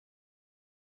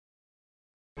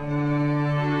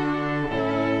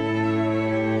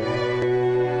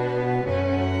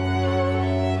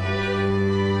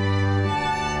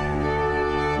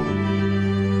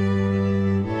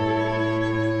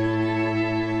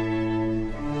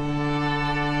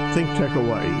ThinkTech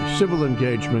Hawaii. Civil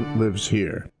engagement lives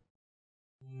here.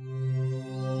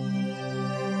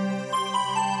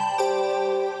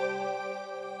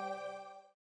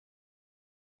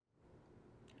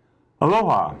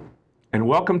 Aloha, and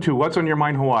welcome to What's on Your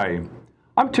Mind Hawaii.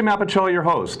 I'm Tim Apicella, your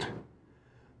host.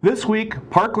 This week,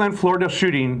 Parkland, Florida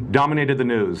shooting dominated the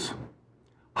news.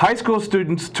 High school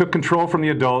students took control from the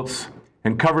adults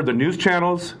and covered the news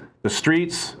channels, the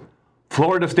streets,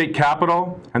 Florida State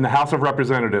Capitol, and the House of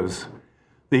Representatives.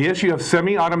 The issue of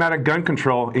semi-automatic gun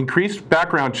control, increased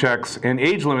background checks, and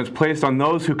age limits placed on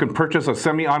those who can purchase a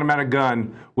semi-automatic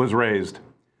gun was raised.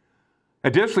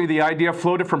 Additionally, the idea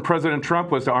floated from President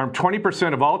Trump was to arm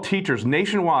 20% of all teachers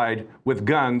nationwide with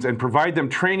guns and provide them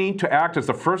training to act as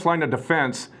the first line of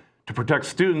defense to protect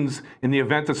students in the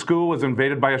event the school was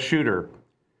invaded by a shooter.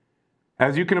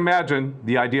 As you can imagine,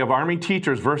 the idea of arming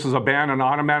teachers versus a ban on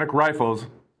automatic rifles,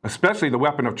 especially the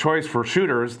weapon of choice for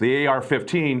shooters, the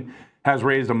AR-15, has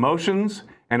raised emotions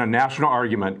and a national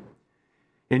argument.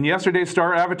 In yesterday's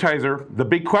Star Advertiser, the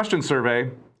Big Question survey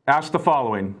asked the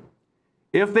following: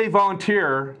 if they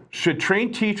volunteer, should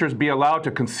trained teachers be allowed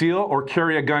to conceal or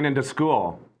carry a gun into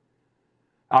school?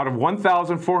 Out of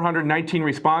 1,419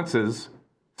 responses,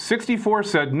 64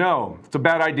 said no, it's a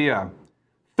bad idea.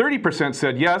 30%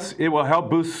 said yes, it will help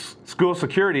boost school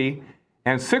security,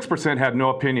 and 6% had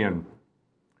no opinion.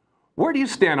 Where do you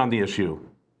stand on the issue?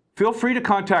 Feel free to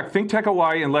contact ThinkTech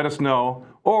Hawaii and let us know,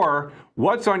 or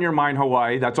What's on Your Mind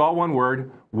Hawaii, that's all one word,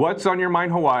 What's on Your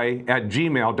Mind Hawaii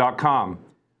 @gmail.com.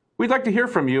 We'd like to hear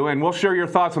from you, and we'll share your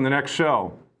thoughts on the next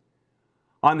show.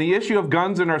 On the issue of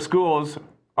guns in our schools,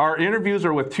 our interviews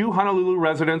are with 2 Honolulu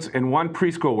residents and 1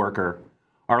 preschool worker.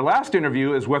 Our last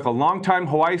interview is with a longtime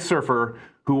Hawaii surfer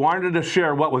who wanted to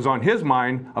share what was on his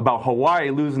mind about Hawaii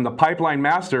losing the pipeline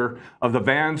master of the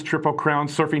Vans Tripple Crown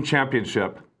Surfing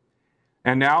Championship.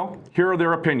 And now, here are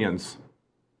their opinions.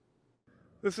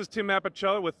 This is Tim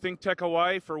Apicella with ThinkTech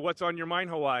Hawaii for What's on Your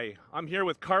Mind Hawaii. I'm here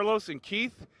with Carlos and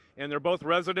Keith, and they're both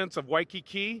residents of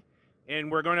Waikiki,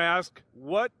 and we're going to ask,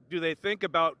 what do they think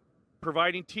about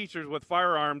providing teachers with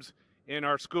firearms in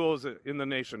our schools in the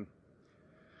nation?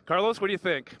 Carlos, what do you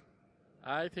think?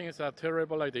 I think it's a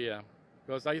terrible idea,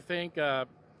 because I think, I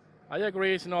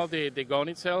agree it's not the gun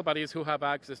itself, but it's who have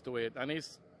access to it, and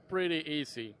it's pretty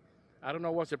easy. I don't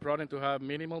know what's the problem to have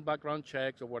minimal background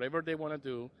checks or whatever they want to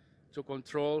do to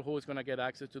control who's going to get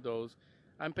access to those,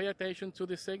 and pay attention to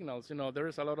the signals. You know, there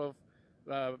is a lot of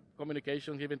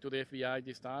communication given to the FBI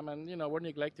this time, and we're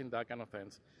neglecting that kind of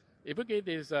things. If we give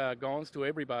these guns to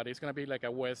everybody, it's going to be like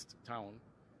a West town,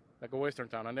 like a Western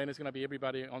town, and then it's going to be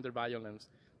everybody under violence.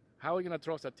 How are you going to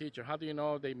trust a teacher? How do you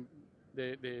know the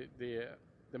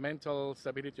mental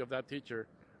stability of that teacher?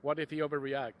 What if he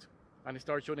overreacts and he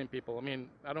starts shooting people? I mean,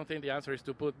 I don't think the answer is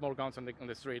to put more guns on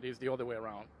the street. It's the other way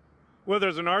around. Well,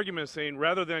 there's an argument saying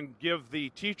rather than give the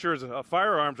teachers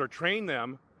firearms or train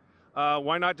them,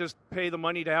 why not just pay the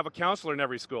money to have a counselor in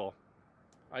every school?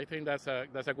 I think that's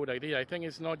a good idea. I think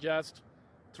it's not just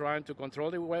trying to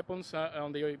control the weapons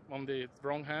on the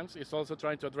wrong hands. It's also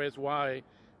trying to address why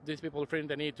these people feel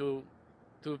the need to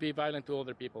be violent to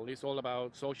other people. It's all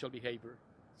about social behavior.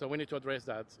 So we need to address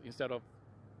that instead of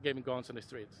giving guns on the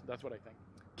streets. That's what I think.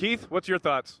 Keith, what's your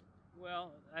thoughts?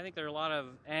 Well, I think there are a lot of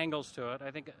angles to it.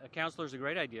 I think a counselor is a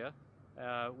great idea.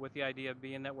 With the idea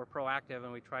being that we're proactive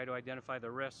and we try to identify the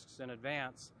risks in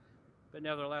advance. But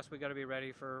nevertheless, we got to be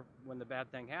ready for when the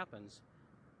bad thing happens.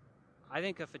 I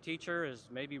think if a teacher is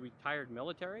maybe retired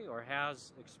military or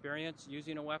has experience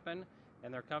using a weapon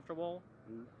and they're comfortable,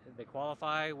 and they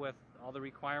qualify with all the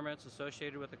requirements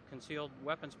associated with a concealed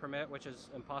weapons permit, which is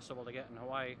impossible to get in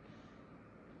Hawaii,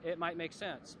 it might make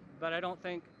sense. But I don't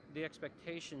think the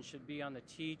expectation should be on the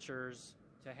teachers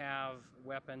to have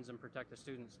weapons and protect the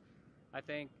students. I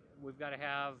think we've got to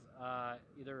have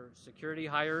either security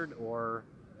hired or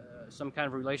some kind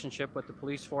of relationship with the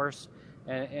police force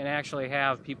and actually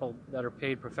have people that are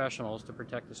paid professionals to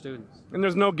protect the students. And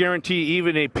there's no guarantee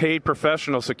even a paid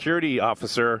professional security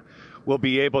officer will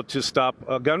be able to stop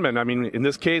a gunman. I mean, in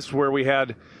this case where we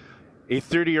had a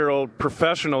 30-year-old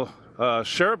professional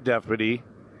sheriff deputy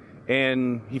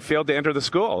and he failed to enter the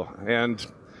school. And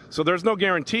so there's no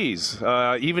guarantees,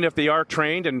 even if they are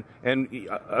trained and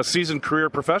a seasoned career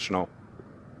professional.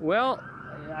 Well,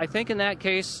 I think in that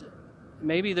case,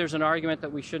 maybe there's an argument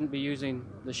that we shouldn't be using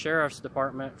the sheriff's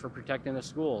department for protecting the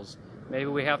schools. Maybe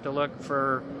we have to look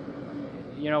for,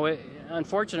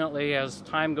 unfortunately, as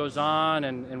time goes on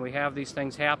and we have these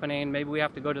things happening, maybe we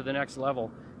have to go to the next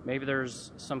level. Maybe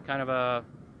there's some kind of a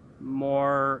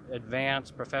more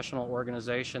advanced professional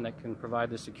organization that can provide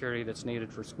the security that's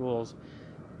needed for schools.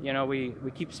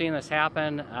 We keep seeing this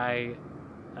happen.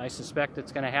 I suspect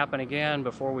it's going to happen again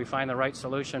before we find the right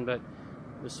solution, but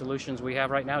the solutions we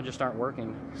have right now just aren't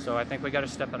working. So I think we got to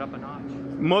step it up a notch.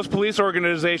 Most police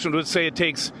organizations would say it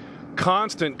takes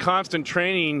constant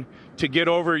training to get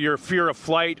over your fear of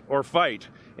flight or fight.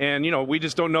 And, we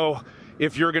just don't know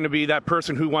if you're going to be that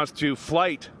person who wants to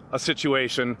flight a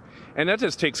situation. And that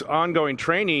just takes ongoing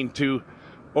training to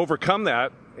overcome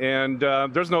that. And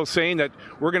there's no saying that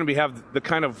we're going to have the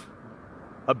kind of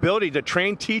ability to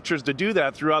train teachers to do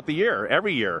that throughout the year,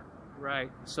 every year.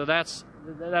 Right. So that's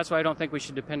why I don't think we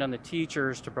should depend on the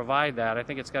teachers to provide that. I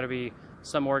think it's got to be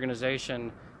some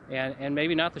organization, and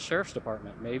maybe not the sheriff's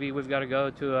department. Maybe we've got to go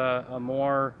to a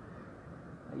more,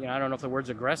 I don't know if the word's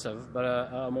aggressive, but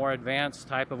a more advanced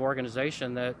type of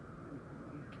organization that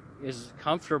is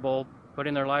comfortable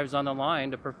putting their lives on the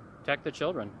line to protect the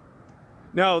children.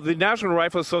 Now, the National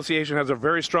Rifle Association has a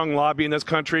very strong lobby in this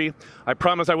country. I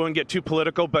promise I won't get too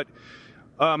political, but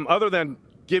other than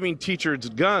giving teachers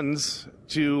guns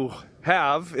to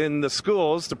have in the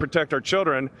schools to protect our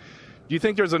children, do you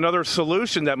think there's another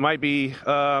solution that might be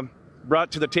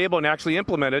brought to the table and actually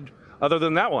implemented other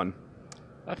than that one?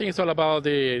 I think it's all about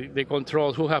the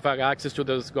controls, who have access to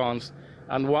those guns,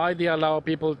 and why they allow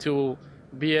people to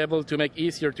be able to make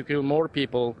easier to kill more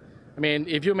people. I mean,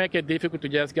 if you make it difficult to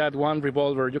just get one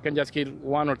revolver, you can just kill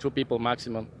 1 or 2 people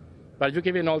maximum. But if you're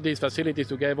giving all these facilities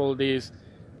to give all these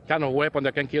kind of weapon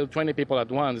that can kill 20 people at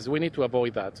once, we need to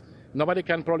avoid that. Nobody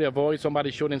can probably avoid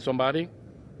somebody shooting somebody,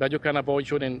 but you can avoid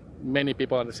shooting many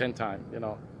people at the same time,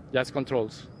 just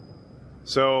controls.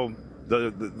 So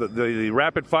the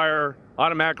rapid-fire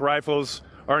automatic rifles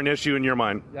are an issue in your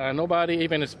mind? Yeah, nobody,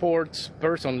 even a sports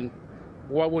person,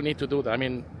 would need to do that. I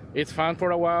mean, it's fun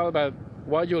for a while, but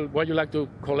why you like to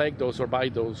collect those or buy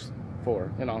those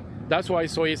for? That's why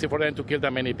it's so easy for them to kill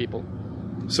that many people.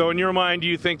 So in your mind, do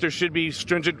you think there should be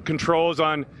stringent controls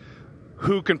on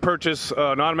who can purchase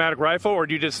an automatic rifle, or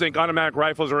do you just think automatic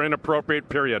rifles are inappropriate,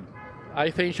 period?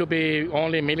 I think it should be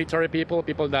only military people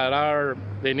that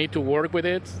they need to work with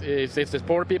it. It's the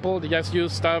sport people, they just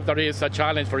use stuff that is a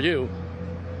challenge for you,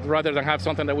 rather than have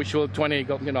something that we shoot 20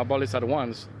 bullets at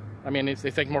once. I mean,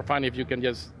 it's more fun if you can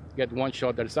just get one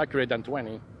shot that's accurate than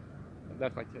 20.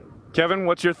 That's my take. Kevin,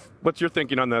 what's your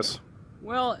thinking on this?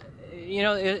 Well,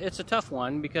 it's a tough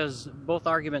one because both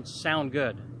arguments sound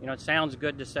good. It sounds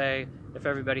good to say if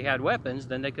everybody had weapons,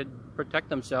 then they could protect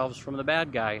themselves from the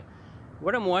bad guy.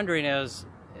 What I'm wondering is,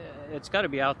 it's got to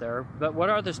be out there, but what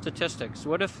are the statistics?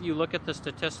 What if you look at the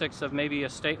statistics of maybe a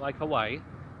state like Hawaii,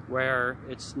 where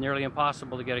it's nearly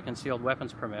impossible to get a concealed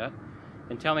weapons permit,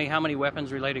 and tell me how many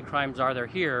weapons-related crimes are there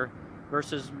here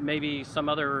versus maybe some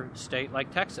other state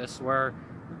like Texas, where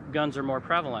guns are more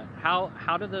prevalent.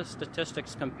 How do the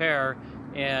statistics compare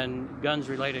in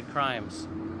guns-related crimes?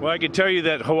 Well, I can tell you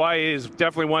that Hawaii is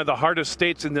definitely one of the hardest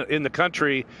states in the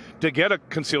country to get a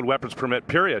concealed weapons permit,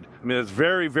 period. I mean, it's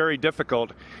very, very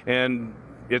difficult, and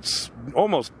it's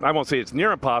almost, I won't say it's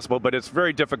near impossible, but it's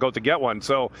very difficult to get one.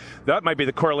 So that might be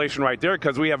the correlation right there,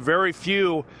 because we have very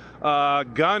few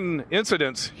gun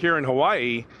incidents here in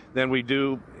Hawaii than we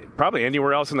do probably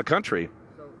anywhere else in the country.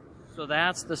 So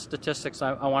that's the statistics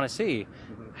I want to see.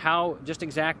 How does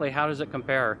it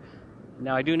compare?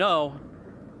 Now, I do know,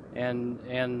 and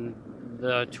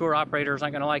the tour operators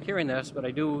aren't going to like hearing this, but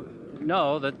I do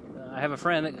know that I have a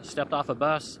friend that stepped off a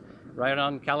bus right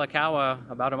on Kalakaua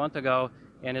about a month ago,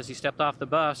 and as he stepped off the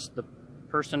bus, the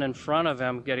person in front of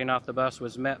him getting off the bus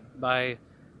was met by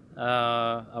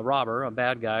a robber, a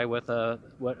bad guy, with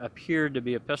what appeared to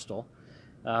be a pistol.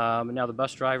 Now the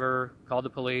bus driver called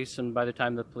the police, and by the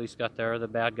time the police got there, the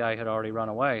bad guy had already run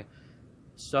away.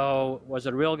 So was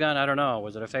it a real gun? I don't know.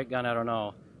 Was it a fake gun? I don't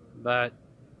know. But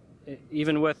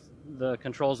even with the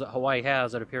controls that Hawaii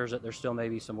has, it appears that there still may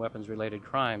be some weapons-related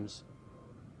crimes.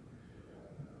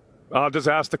 I'll just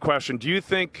ask the question, do you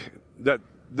think that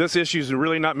this issue is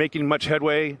really not making much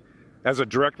headway as a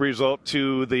direct result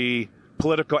to the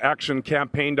political action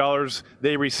campaign dollars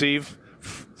they receive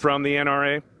from the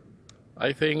NRA?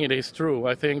 I think it is true.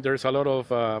 I think there's a lot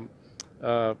of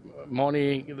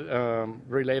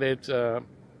money-related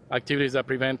activities that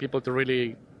prevent people to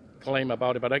really claim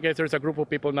about it. But I guess there's a group of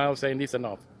people now saying this is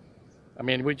enough. I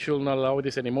mean, we should not allow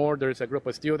this anymore. There's a group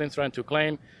of students trying to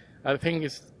claim. I think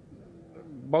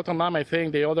bottom line, I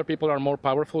think the other people are more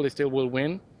powerful. They still will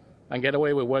win and get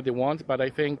away with what they want. But I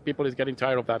think people is getting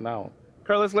tired of that now.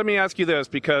 Carlos, let me ask you this,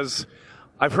 because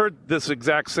I've heard this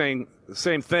exact same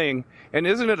thing, and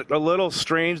isn't it a little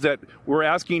strange that we're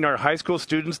asking our high school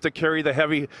students to carry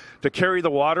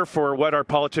the water for what our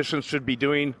politicians should be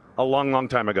doing a long, long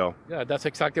time ago? Yeah, that's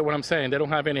exactly what I'm saying. They don't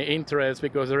have any interest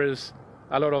because there is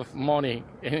a lot of money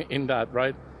in that,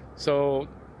 right? So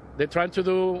they're trying to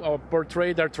do or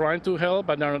portray they're trying to help,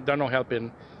 but they're not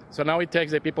helping. So now it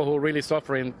takes the people who are really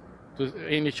suffering to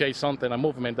initiate something, a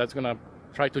movement that's going to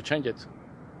try to change it.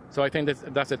 So I think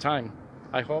that's the time.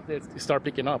 I hope they start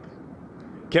picking up.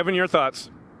 Kevin, your thoughts?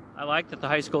 I like that the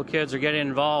high school kids are getting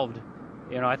involved.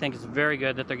 You know, I think it's very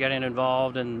good that they're getting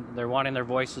involved and they're wanting their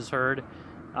voices heard.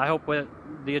 I hope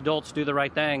the adults do the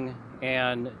right thing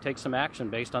and take some action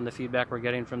based on the feedback we're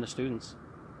getting from the students.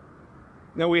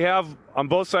 Now we have on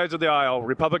both sides of the aisle,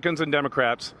 Republicans and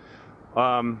Democrats,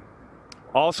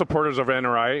 all supporters of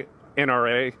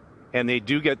NRA, and they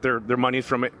do get their money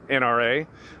from NRA.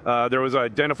 There was an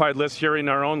identified list here in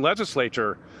our own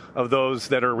legislature of those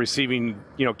that are receiving,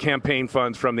 campaign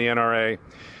funds from the NRA.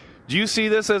 Do you see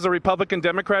this as a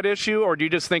Republican-Democrat issue, or do you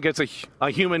just think it's a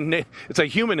human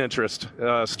interest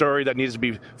story that needs to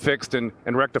be fixed and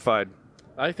rectified?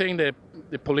 I think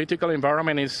the political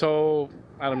environment is so,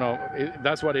 I don't know,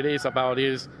 that's what it is about,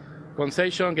 is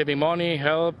concession, giving money,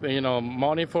 help,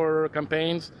 money for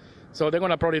campaigns. So they're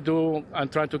going to probably do and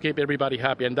try to keep everybody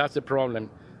happy, and that's the problem.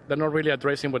 They're not really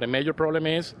addressing what the major problem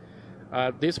is.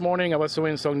 This morning I was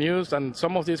doing some news, and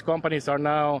some of these companies are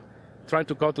now trying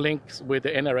to cut links with the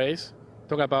NRAs,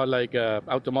 talk about like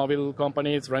automobile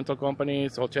companies, rental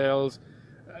companies, hotels.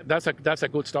 That's a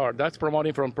good start. That's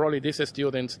promoting from probably these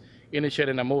students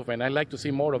initiating a movement. I'd like to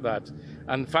see more of that.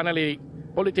 And finally,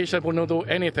 politicians will not do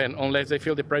anything unless they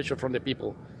feel the pressure from the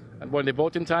people. And when the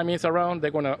voting time is around,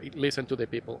 they're going to listen to the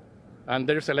people. And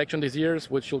there's election this year,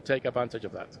 which should take advantage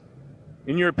of that.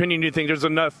 In your opinion, do you think there's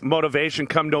enough motivation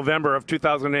come November of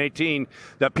 2018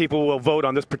 that people will vote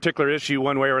on this particular issue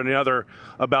one way or another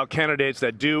about candidates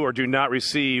that do or do not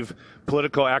receive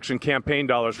political action campaign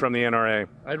dollars from the NRA?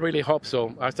 I really hope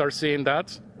so. I start seeing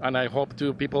that, and I hope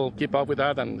people keep up with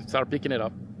that and start picking it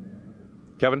up.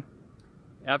 Kevin?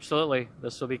 Absolutely.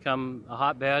 This will become a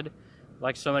hotbed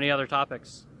like so many other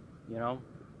topics.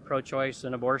 Pro-choice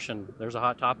and abortion. There's a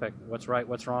hot topic. What's right,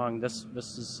 what's wrong? This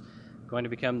is going to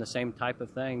become the same type of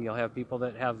thing. You'll have people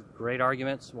that have great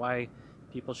arguments why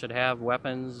people should have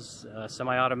weapons,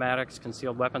 semi-automatics,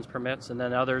 concealed weapons permits, and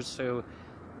then others who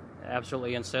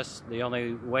absolutely insist the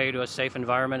only way to a safe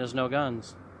environment is no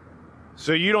guns.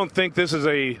 So you don't think this is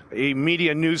a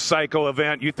media news cycle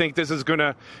event? You think this is going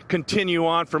to continue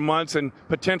on for months and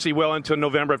potentially well into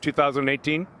November of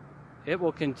 2018? It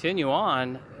will continue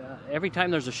on. Every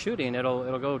time there's a shooting,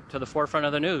 it'll go to the forefront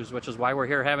of the news, which is why we're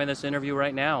here having this interview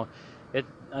right now.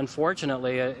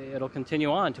 Unfortunately, it'll continue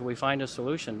on until we find a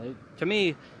solution. To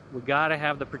me, we've got to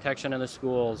have the protection in the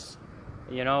schools.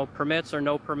 Permits or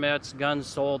no permits, guns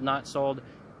sold, not sold.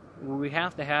 We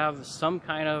have to have some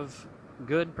kind of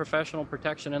good professional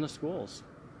protection in the schools.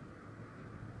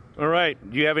 All right.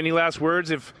 Do you have any last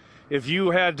words? If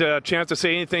you had a chance to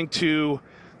say anything to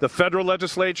the federal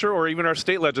legislature or even our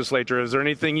state legislature, is there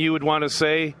anything you would want to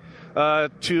say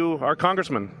to our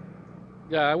congressman?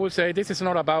 Yeah, I would say this is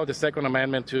not about the Second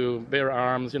Amendment to bear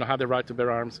arms, have the right to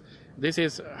bear arms. This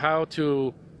is how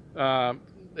to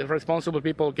responsible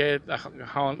people get a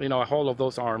hold of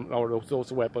those arms or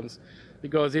those weapons,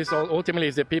 because this ultimately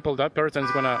is the people. That person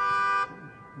is going to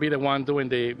be the one doing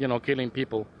the killing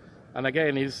people. And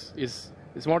again, it's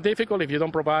more difficult if you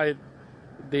don't provide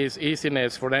this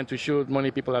easiness for them to shoot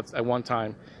many people at one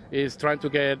time. Is trying to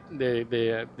get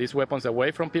these weapons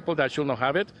away from people that should not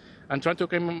have it, and trying to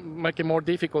make it more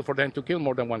difficult for them to kill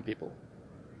more than one people.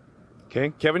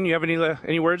 Okay, Kevin, you have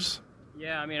any words?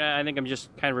 Yeah, I think I'm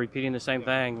just kind of repeating the same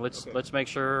thing. Let's make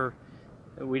sure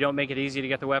we don't make it easy to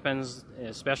get the weapons,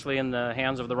 especially in the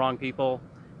hands of the wrong people,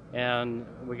 and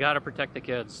we got to protect the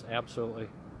kids. Absolutely.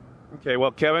 Okay,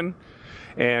 well, Kevin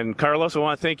and Carlos, I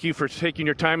want to thank you for taking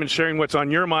your time and sharing what's on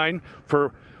your mind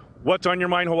for What's on Your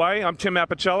Mind Hawaii. I'm Tim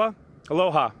Apicella.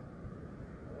 Aloha.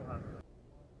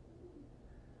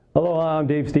 Aloha, I'm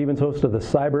Dave Stevens, host of the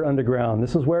Cyber Underground.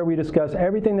 This is where we discuss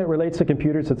everything that relates to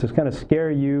computers that's just kind of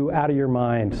scare you out of your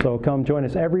mind. So come join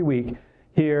us every week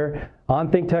here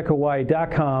on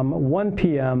ThinkTechHawaii.com, 1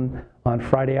 p.m. on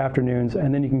Friday afternoons.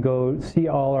 And then you can go see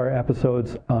all our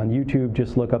episodes on YouTube.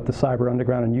 Just look up the Cyber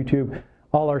Underground on YouTube.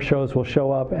 All our shows will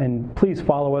show up, and please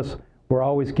follow us. We're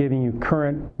always giving you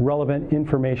current, relevant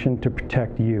information to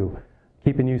protect you,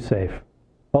 keeping you safe.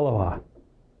 Aloha.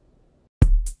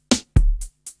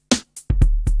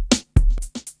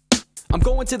 I'm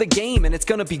going to the game and it's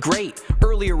gonna be great.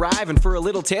 Early arriving for a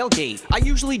little tailgate. I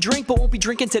usually drink but won't be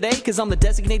drinking today cause I'm the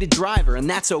designated driver and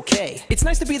that's okay. It's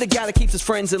nice to be the guy that keeps his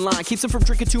friends in line, keeps them from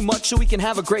drinking too much so we can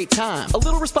have a great time. A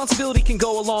little responsibility can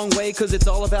go a long way cause it's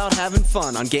all about having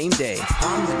fun on game day.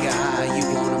 I'm the guy you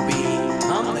wanna be.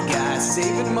 I'm the guy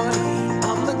saving money.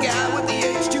 I'm the guy with the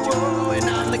H2O and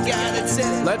I'm the guy that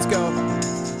says let's go.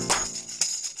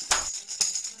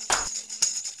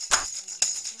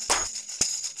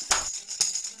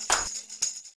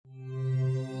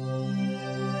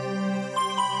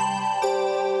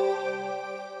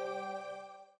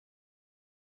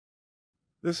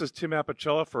 This is Tim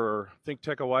Apicella for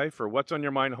ThinkTech Hawaii for What's on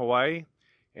Your Mind Hawaii.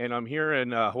 And I'm here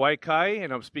in Hawaii Kai,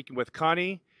 and I'm speaking with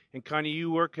Connie. And Connie,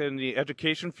 you work in the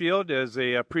education field as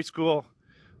a preschool,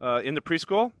 in the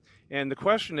preschool. And the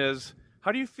question is,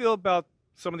 how do you feel about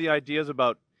some of the ideas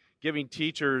about giving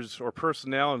teachers or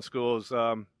personnel in schools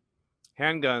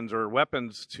handguns or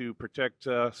weapons to protect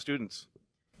students?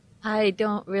 I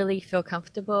don't really feel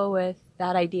comfortable with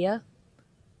that idea.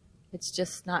 It's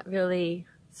just not really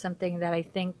something that I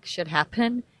think should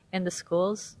happen in the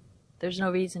schools. There's no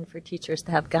reason for teachers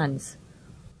to have guns.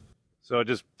 So it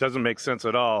just doesn't make sense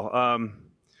at all.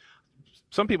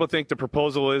 Some people think the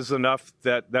proposal is enough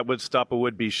that would stop a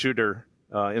would-be shooter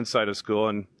inside a school.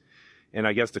 And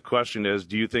I guess the question is,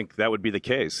 do you think that would be the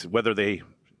case?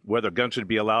 Whether guns should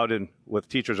be allowed in with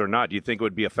teachers or not, do you think it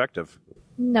would be effective?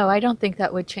 No, I don't think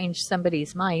that would change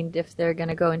somebody's mind if they're going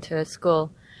to go into a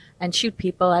school and shoot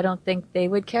people. I don't think they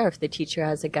would care if the teacher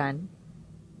has a gun.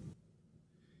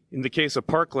 In the case of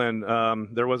Parkland,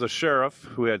 there was a sheriff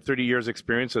who had 30 years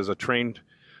experience as a trained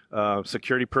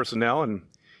security personnel, and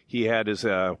he had his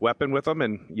weapon with him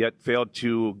and yet failed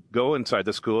to go inside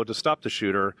the school to stop the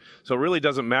shooter. So it really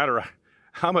doesn't matter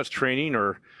how much training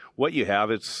or what you have.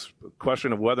 It's a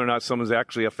question of whether or not someone's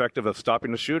actually effective at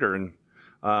stopping the shooter. And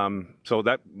so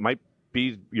that might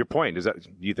be your point. Do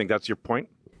you think that's your point?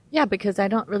 Yeah, because I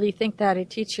don't really think that a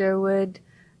teacher would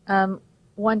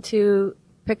want to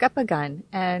pick up a gun.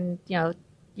 And,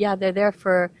 yeah, they're there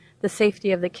for the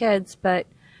safety of the kids, but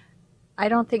I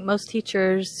don't think most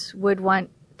teachers would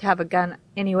want to have a gun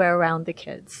anywhere around the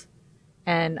kids.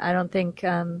 And I don't think,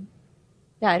 I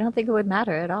don't think it would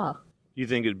matter at all. Do you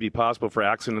think it'd be possible for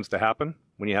accidents to happen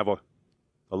when you have a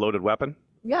loaded weapon?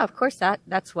 Yeah, of course,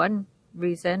 that's one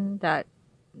reason that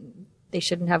they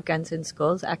shouldn't have guns in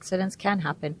schools. Accidents can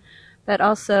happen. But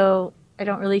also, I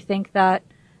don't really think that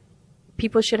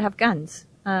people should have guns.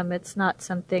 It's not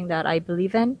something that I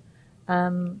believe in.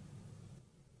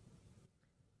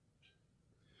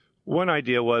 One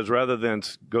idea was, rather than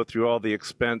go through all the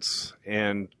expense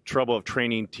and trouble of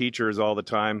training teachers all the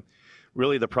time,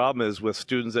 really the problem is with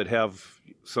students that have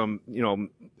some,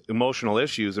 emotional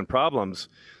issues and problems.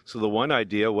 So the one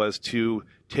idea was to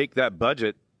take that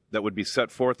budget that would be set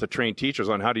forth to train teachers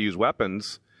on how to use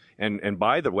weapons and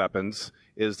buy the weapons,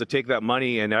 is to take that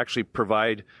money and actually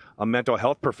provide a mental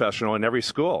health professional in every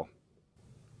school.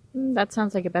 That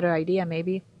sounds like a better idea,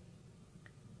 maybe.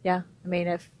 Yeah, I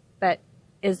mean, but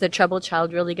is the troubled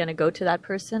child really going to go to that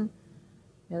person?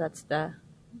 Yeah, that's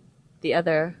the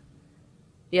other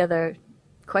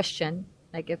question.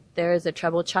 Like, if there is a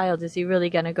troubled child, is he really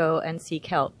going to go and seek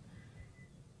help?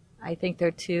 I think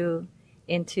they're too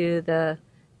into the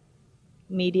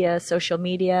media, social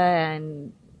media,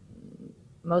 and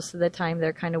most of the time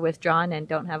they're kind of withdrawn and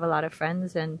don't have a lot of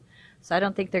friends, and so I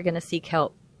don't think they're going to seek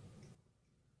help.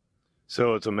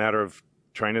 So it's a matter of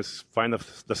trying to find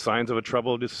the signs of a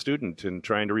troubled student and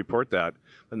trying to report that.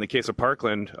 In the case of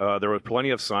Parkland, there were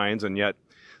plenty of signs, and yet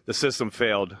the system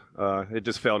failed. It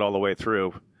just failed all the way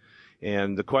through.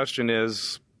 And the question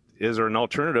is there an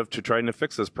alternative to trying to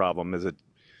fix this problem? Is it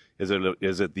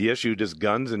the issue just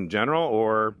guns in general,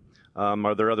 or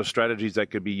are there other strategies that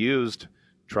could be used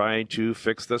trying to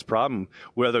fix this problem,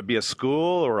 whether it be a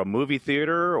school or a movie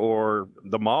theater or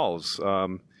the malls?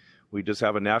 We just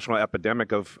have a national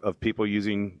epidemic of people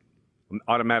using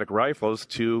automatic rifles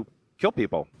to kill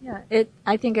people. Yeah,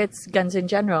 I think it's guns in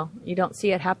general. You don't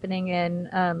see it happening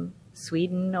in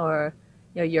Sweden or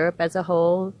Europe as a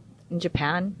whole, in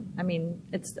Japan. I mean,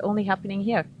 it's only happening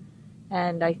here.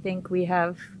 And I think we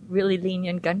have really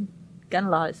lenient gun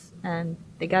laws, and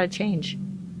they got to change.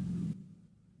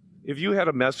 If you had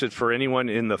a message for anyone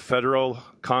in the federal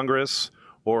Congress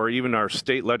or even our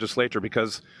state legislature,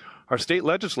 because our state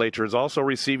legislature is also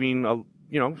receiving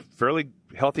a fairly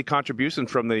healthy contribution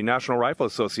from the National Rifle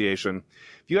Association.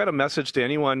 If you had a message to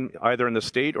anyone either in the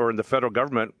state or in the federal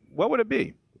government, what would it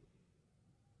be?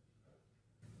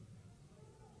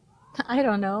 I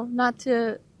don't know.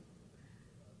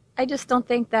 I just don't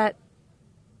think that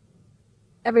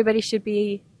everybody should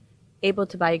be able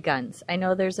to buy guns. I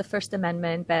know there's a First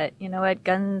Amendment, but you know what?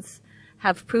 Guns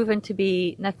have proven to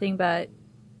be nothing but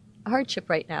a hardship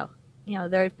right now.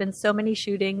 There have been so many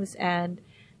shootings, and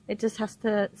it just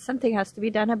something has to be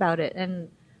done about it. And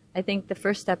I think the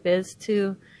first step is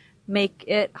to make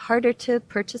it harder to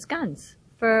purchase guns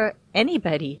for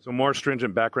anybody. So more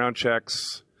stringent background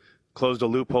checks, close the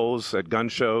loopholes at gun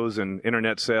shows and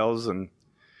internet sales. And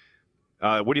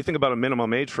what do you think about a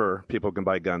minimum age for people who can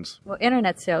buy guns? Well,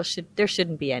 internet sales, there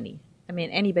shouldn't be any. I mean,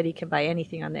 anybody can buy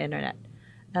anything on the internet.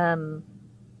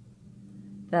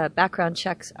 the background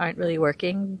checks aren't really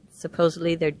working.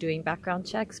 Supposedly they're doing background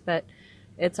checks, but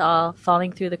it's all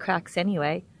falling through the cracks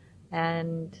anyway.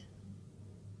 And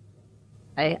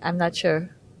I'm not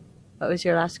sure. What was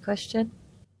your last question?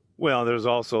 Well, there's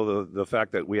also the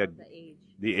fact that we had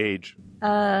the age.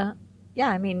 Yeah,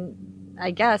 I mean,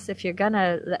 I guess if you're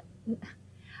gonna,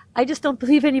 I just don't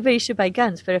believe anybody should buy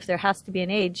guns. But if there has to be an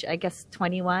age, I guess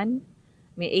 21.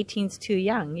 I mean, 18's too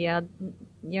young. Yeah,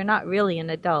 you're not really an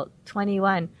adult.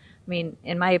 21. I mean,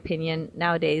 in my opinion,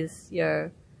 nowadays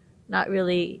you're not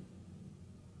really,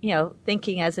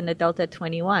 thinking as an adult at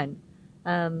 21.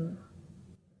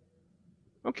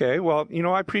 Okay, well,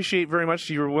 I appreciate very much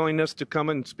your willingness to come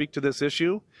and speak to this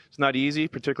issue. It's not easy,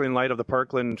 particularly in light of the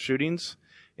Parkland shootings,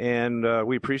 and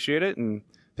we appreciate it, and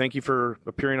thank you for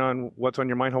appearing on What's on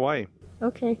Your Mind Hawaii.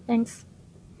 Okay, thanks.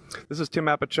 This is Tim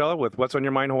Apicella with What's on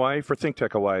Your Mind Hawaii for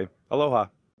ThinkTech Hawaii. Aloha.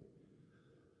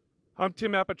 I'm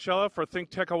Tim Apicella for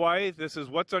ThinkTech Hawaii. This is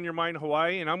What's on Your Mind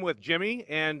Hawaii, and I'm with Jimmy,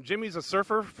 and Jimmy's a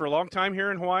surfer for a long time here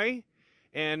in Hawaii,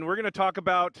 and we're going to talk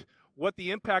about what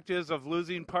the impact is of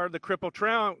losing part of the Triple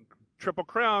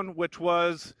Crown, which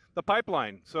was the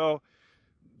pipeline. So,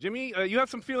 Jimmy, you have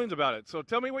some feelings about it. So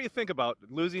tell me what you think about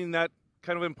losing that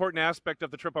kind of important aspect of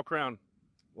the Triple Crown.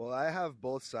 Well, I have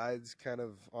both sides kind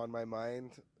of on my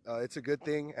mind. It's a good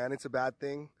thing and it's a bad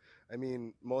thing. I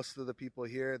mean, most of the people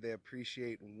here, they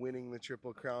appreciate winning the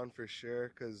Triple Crown for sure,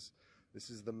 because this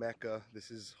is the Mecca,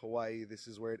 this is Hawaii, this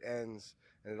is where it ends,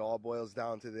 and it all boils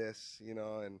down to this,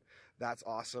 and that's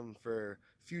awesome for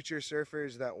future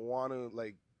surfers that want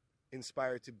to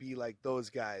inspire to be like those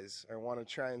guys, or want to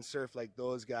try and surf like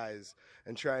those guys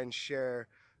and try and share,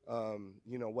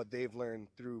 what they've learned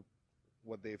through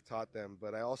what they've taught them.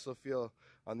 But I also feel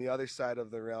on the other side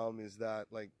of the realm is that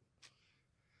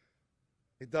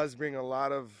it does bring a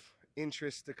lot of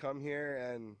interest to come here,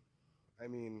 and I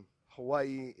mean,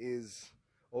 Hawaii is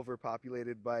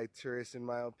overpopulated by tourists, in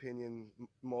my opinion,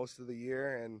 most of the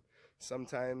year, and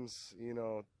sometimes,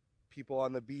 people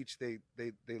on the beach, they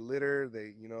litter,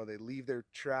 they leave their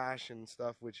trash and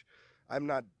stuff, which I'm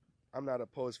not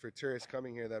opposed for tourists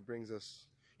coming here. That brings us.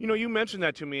 You mentioned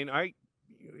that to me, and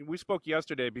we spoke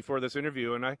yesterday before this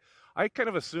interview, and I kind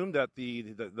of assumed that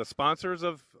the sponsors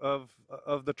of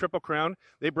the Triple Crown,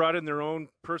 they brought in their own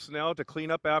personnel to clean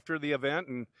up after the event,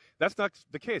 and that's not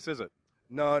the case, is it?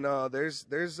 No, there's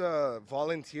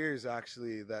volunteers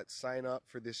actually that sign up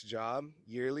for this job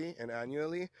yearly and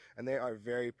annually, and they are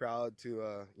very proud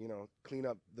to clean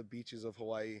up the beaches of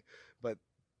Hawaii, but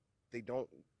they don't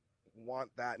want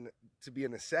that to be a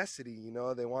necessity.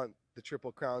 They want the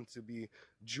Triple Crown to be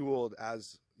jeweled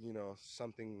as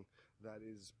something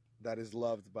that is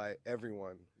loved by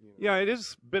everyone. Yeah, it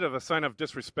is a bit of a sign of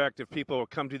disrespect if people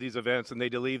come to these events and they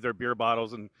leave their beer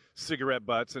bottles and cigarette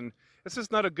butts, and it's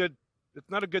just not a good. It's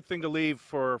not a good thing to leave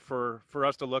for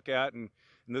us to look at, and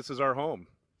this is our home.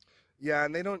 Yeah,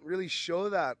 and they don't really show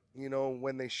that,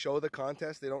 when they show the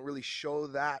contest, they don't really show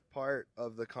that part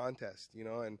of the contest,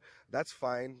 and that's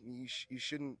fine. You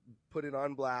shouldn't put it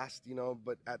on blast,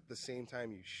 but at the same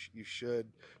time, you should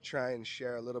try and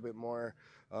share a little bit more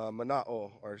mana'o,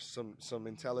 or some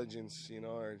intelligence,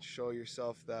 or show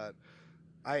yourself that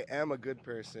I am a good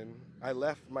person. I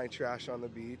left my trash on the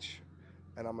beach,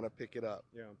 and I'm gonna pick it up.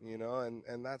 Yeah.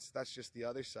 And that's just the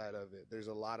other side of it. There's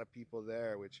a lot of people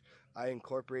there, which I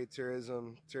incorporate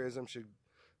tourism. Tourism should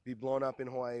be blown up in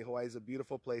Hawaii. Hawaii is a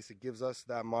beautiful place. It gives us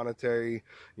that monetary,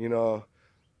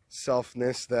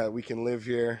 selfness that we can live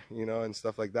here, and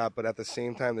stuff like that. But at the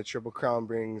same time, the Triple Crown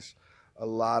brings a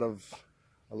lot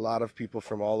of people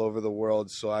from all over the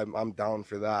world. So I'm down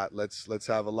for that. Let's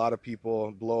have a lot of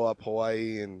people blow up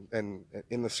Hawaii and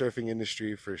in the surfing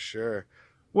industry for sure.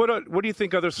 What do you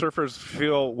think other surfers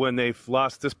feel when they've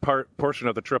lost this portion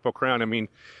of the Triple Crown? I mean,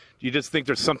 do you just think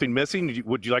there's something missing?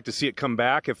 Would you like to see it come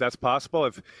back if that's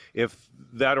possible? If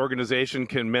that organization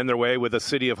can mend their way with the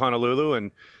city of Honolulu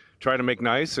and try to make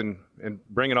nice and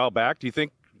bring it all back, do you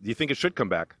think it should come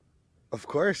back? Of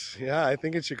course, yeah, I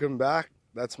think it should come back.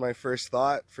 That's my first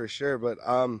thought for sure. But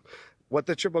what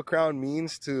the Triple Crown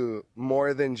means to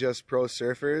more than just pro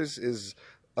surfers is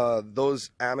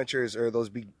those amateurs, or those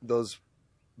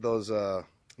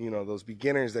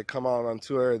beginners that come out on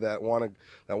tour that want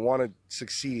to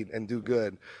succeed and do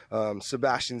good.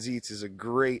 Sebastian Zietz is a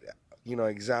great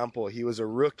example. He was a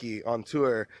rookie on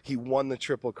tour. He won the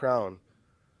Triple Crown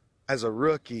as a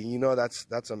rookie.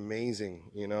 That's amazing.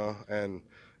 And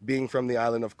being from the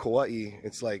island of Kauai,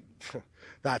 it's like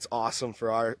that's awesome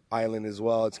for our island as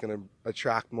well. It's going to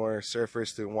attract more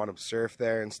surfers to want to surf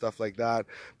there and stuff like that.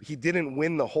 He didn't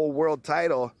win the whole world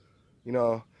title,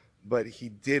 but he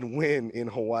did win in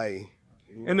Hawaii.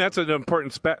 And that's an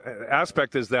important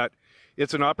aspect, is that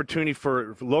it's an opportunity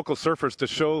for local surfers to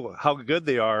show how good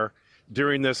they are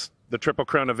during the Triple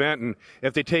Crown event. And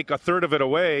if they take a third of it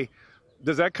away,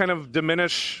 does that kind of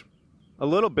diminish a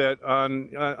little bit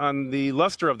on the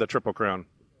luster of the Triple Crown?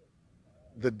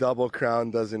 The Double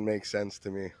Crown doesn't make sense to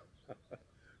me.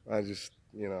 I just,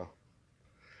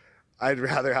 I'd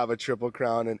rather have a Triple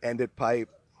Crown and end it pipe.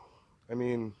 I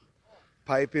mean,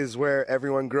 pipe is where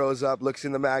everyone grows up, looks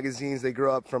in the magazines. They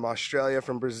grow up from Australia,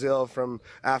 from Brazil, from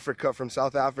Africa, from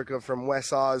South Africa, from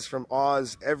West Oz, from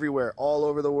Oz, everywhere, all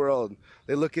over the world.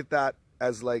 They look at that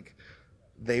as like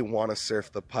they want to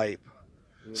surf the pipe.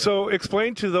 So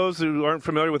explain to those who aren't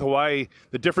familiar with Hawaii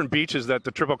the different beaches that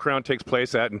the Triple Crown takes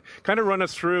place at, and kind of run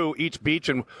us through each beach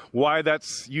and why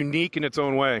that's unique in its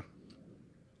own way.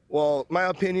 Well, my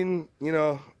opinion,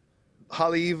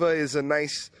 Haleiwa is a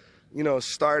nice,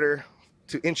 starter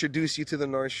to introduce you to the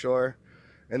North Shore.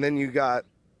 And then you got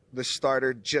the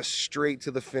starter just straight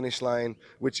to the finish line,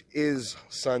 which is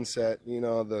Sunset,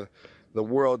 the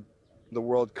World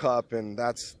Cup, and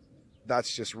that's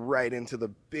just right into the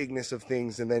bigness of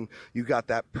things. And then you got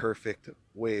that perfect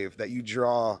wave that you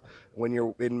draw when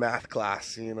you're in math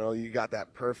class. You got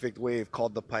that perfect wave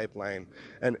called the pipeline,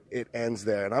 and it ends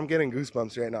there. And I'm getting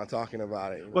goosebumps right now talking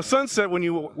about it. Well, Sunset, when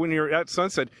you're at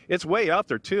Sunset, it's way out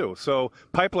there too. So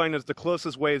pipeline is the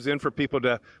closest waves in for people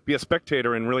to be a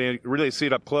spectator and really see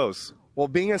it up close. Well,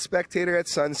 being a spectator at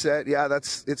Sunset, yeah,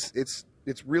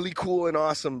 it's really cool and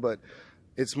awesome, but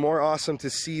it's more awesome to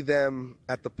see them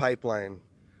at the pipeline,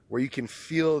 where you can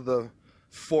feel the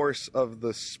force of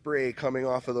the spray coming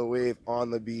off of the wave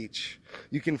on the beach.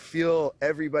 You can feel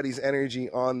everybody's energy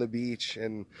on the beach,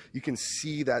 and you can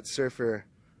see that surfer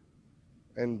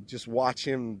and just watch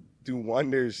him do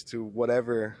wonders to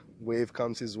whatever wave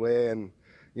comes his way. And,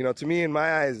 to me, in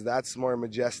my eyes, that's more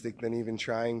majestic than even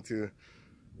trying to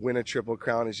win a Triple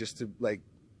Crown, is just to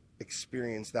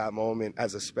experience that moment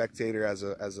as a spectator, as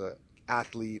a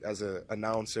athlete, as an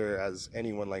announcer, as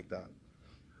anyone like that.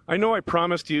 I know I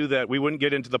promised you that we wouldn't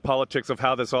get into the politics of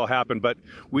how this all happened, but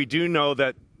we do know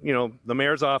that, the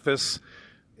mayor's office,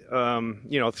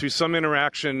 through some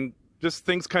interaction, just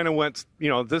things kind of went,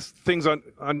 things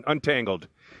untangled,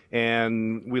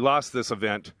 and we lost this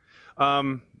event.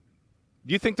 Do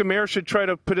you think the mayor should try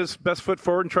to put his best foot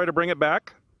forward and try to bring it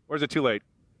back, or is it too late?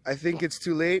 I think it's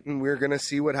too late, and we're going to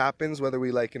see what happens, whether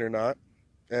we like it or not.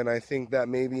 And I think that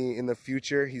maybe in the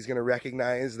future, he's going to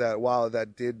recognize that, wow,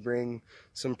 that did bring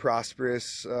some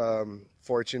prosperous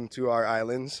fortune to our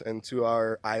islands and to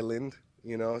our island,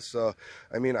 So,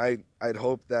 I mean, I'd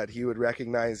hope that he would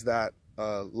recognize that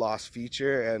lost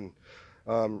feature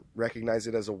and recognize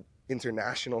it as an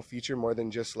international feature more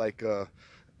than just like a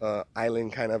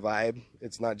island kind of vibe.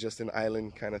 It's not just an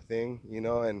island kind of thing,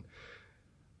 and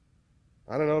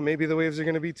I don't know, maybe the waves are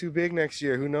going to be too big next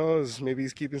year. Who knows? Maybe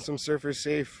he's keeping some surfers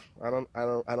safe. I don't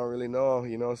really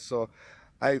know, So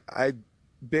I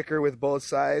bicker with both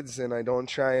sides, and I don't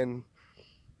try and,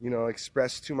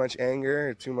 express too much anger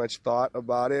or too much thought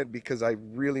about it, because I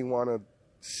really want to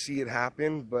see it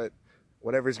happen, but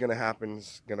whatever's going to happen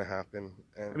is going to happen.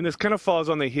 And I mean, this kind of falls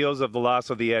on the heels of the loss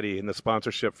of the Eddy and the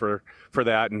sponsorship for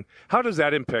that. And how does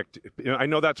that impact? I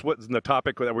know that's what's the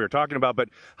topic that we were talking about, but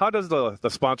how does the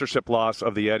sponsorship loss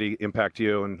of the Eddy impact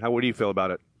you, and what do you feel about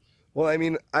it? Well, I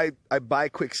mean, I buy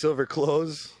Quicksilver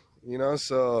clothes,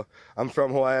 so I'm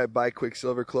from Hawaii. I buy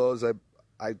Quicksilver clothes.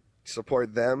 I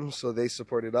support them, so they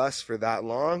supported us for that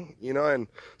long, and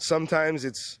sometimes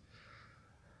it's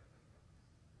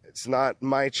not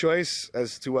my choice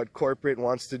as to what corporate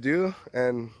wants to do.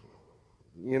 And,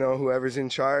 whoever's in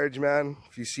charge, man,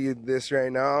 if you see this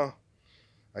right now,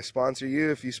 I sponsor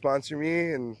you if you sponsor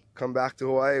me, and come back to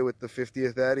Hawaii with the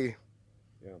 50th Eddy.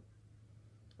 Yeah.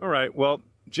 All right. Well,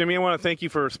 Jimmy, I want to thank you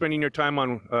for spending your time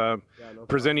on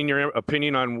presenting your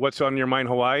opinion on what's on your mind,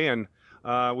 Hawaii. And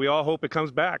we all hope it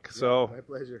comes back. So, my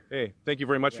pleasure. Hey, thank you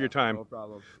very much for your time. No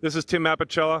problem. This is Tim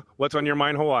Apicella. What's on your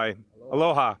mind, Hawaii?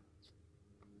 Aloha.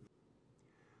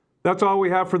 That's all we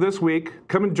have for this week.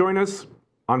 Come and join us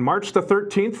on March the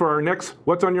 13th for our next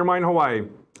What's on Your Mind Hawaii.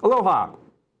 Aloha.